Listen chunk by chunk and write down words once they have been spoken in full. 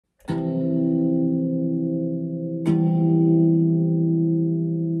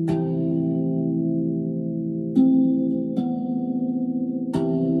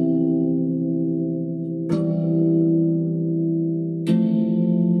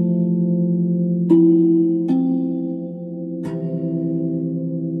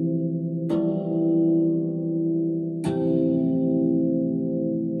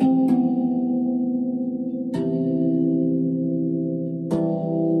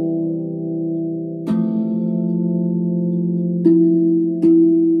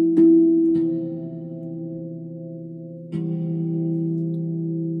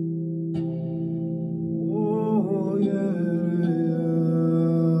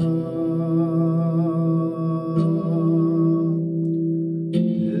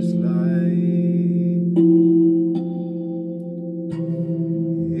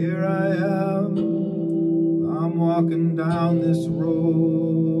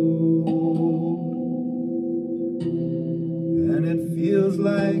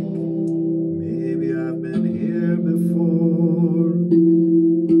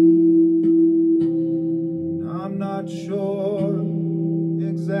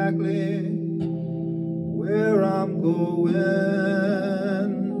exactly where I'm going.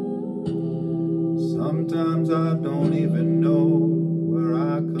 Sometimes I don't even know where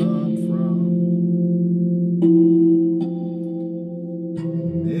I come from.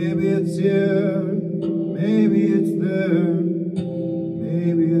 Maybe it's here, maybe it's there,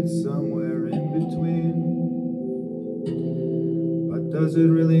 maybe it's somewhere in between. But does it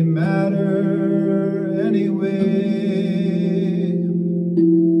really matter anyway?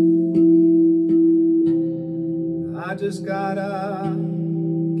 I just gotta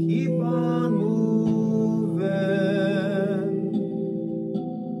keep on moving.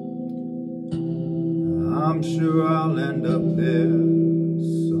 I'm sure I'll end up there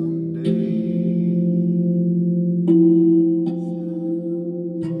someday.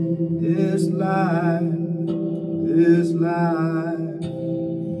 This life, this life,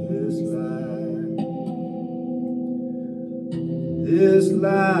 this life, this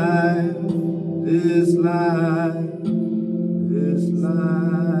life, this life, this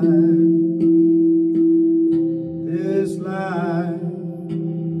life, this life,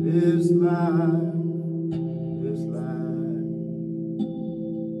 this life, this life,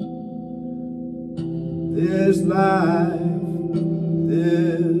 this life,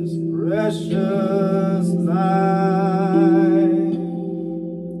 this precious life.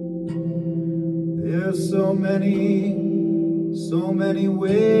 There's so many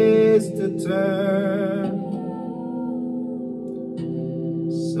ways to turn,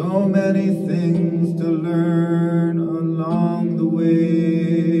 so many things to learn along the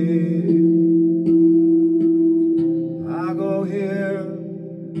way. I go here,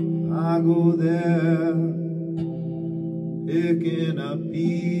 I go there, picking up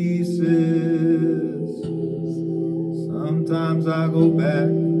pieces. Sometimes I go back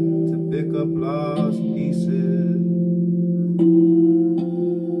to pick up lost pieces.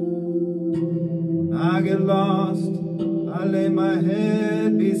 When I get lost, I lay my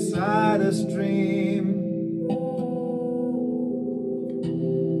head beside a stream,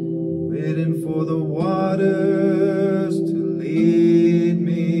 waiting for the waters to lead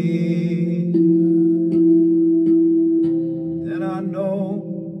me. Then I know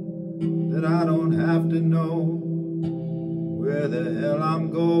that I don't have to know where the hell I'm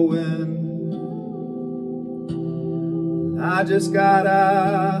going. I just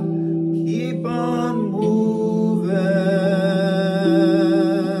gotta keep on moving.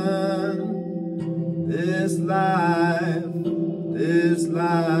 This life, this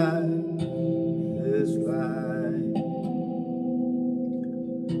life, this life,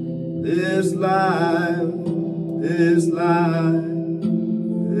 this life, this life,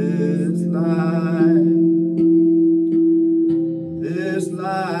 this life, this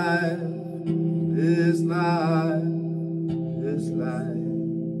life, this life, this life.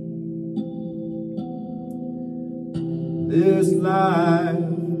 This life,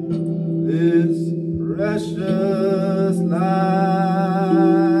 this precious life.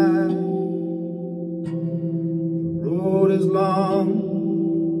 The road is long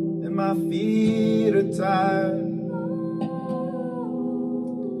and my feet are tired.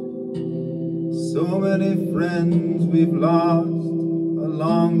 So many friends we've lost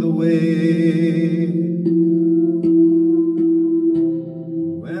along the way.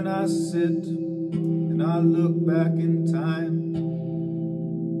 When I sit and I look back in time,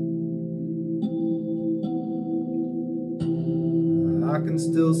 I can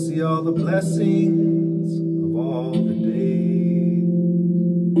still see all the blessings of all the days.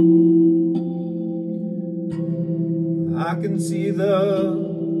 I can see the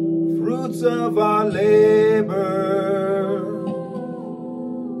fruits of our labor.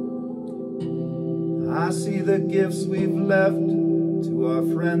 I see the gifts we've left to our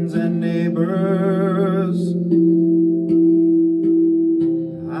friends and neighbors.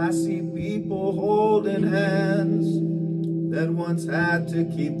 I see people holding hands that once had to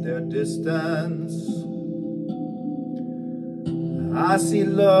keep their distance. I see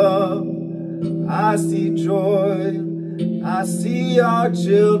love, I see joy, I see our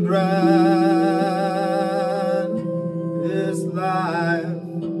children. This life,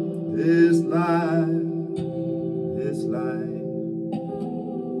 this life, this life,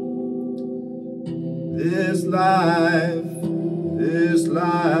 this life, this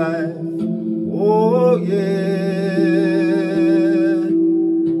life, oh yeah.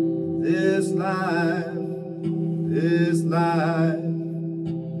 This life, this life,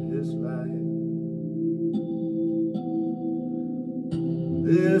 this life,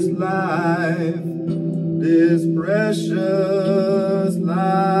 this life, this precious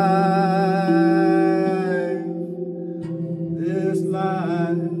life, this life.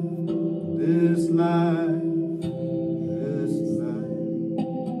 this life, this life,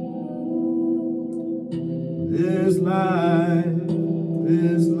 this life,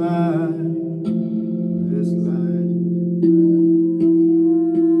 this life, this life,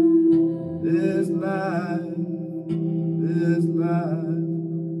 this life, this life.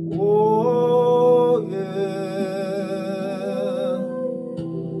 Oh yeah,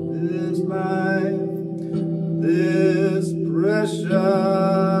 this life, this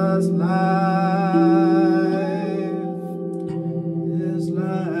precious life, this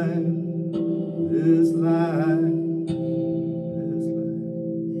life, this life,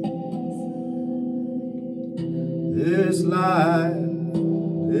 this life,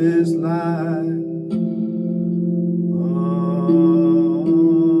 this life.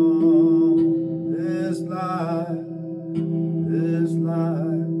 This life, this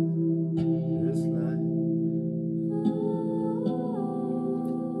life, this life,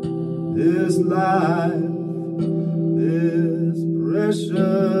 this life, this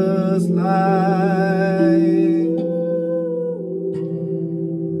precious life.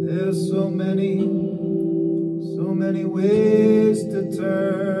 There's so many ways to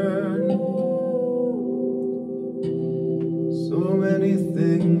turn, so many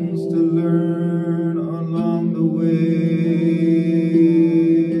things to learn along the way.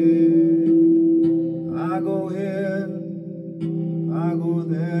 I go here, I go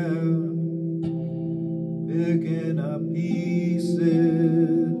there, picking up pieces.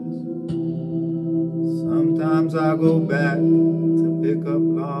 Sometimes I go back to pick up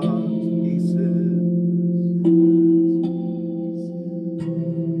lost pieces.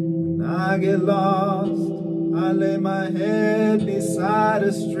 When I get lost, I lay my head beside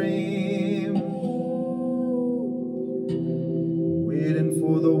a stream, waiting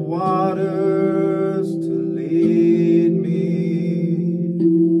for the waters to lead me.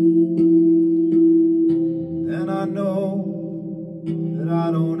 Then I know that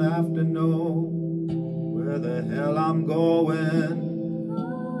I don't have to know where the hell I'm going.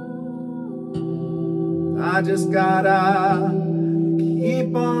 I just gotta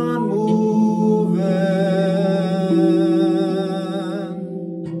keep on moving.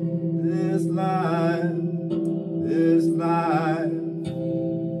 This life, this life,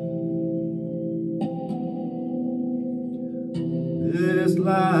 this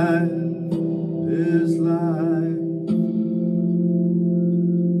life, this life,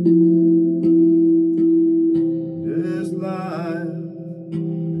 this life,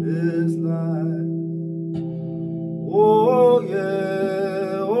 this life. Oh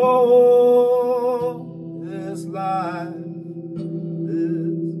yeah, oh, this life,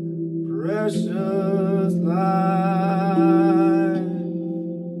 this precious life,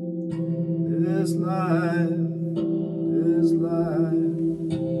 this life, this life,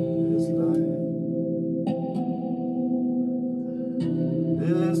 this life,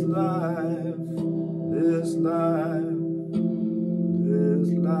 this life, this life, this life,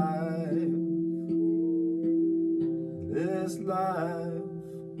 this life,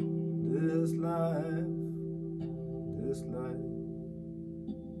 this life, this life,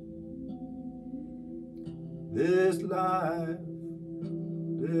 this life,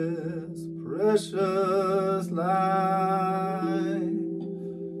 this precious life.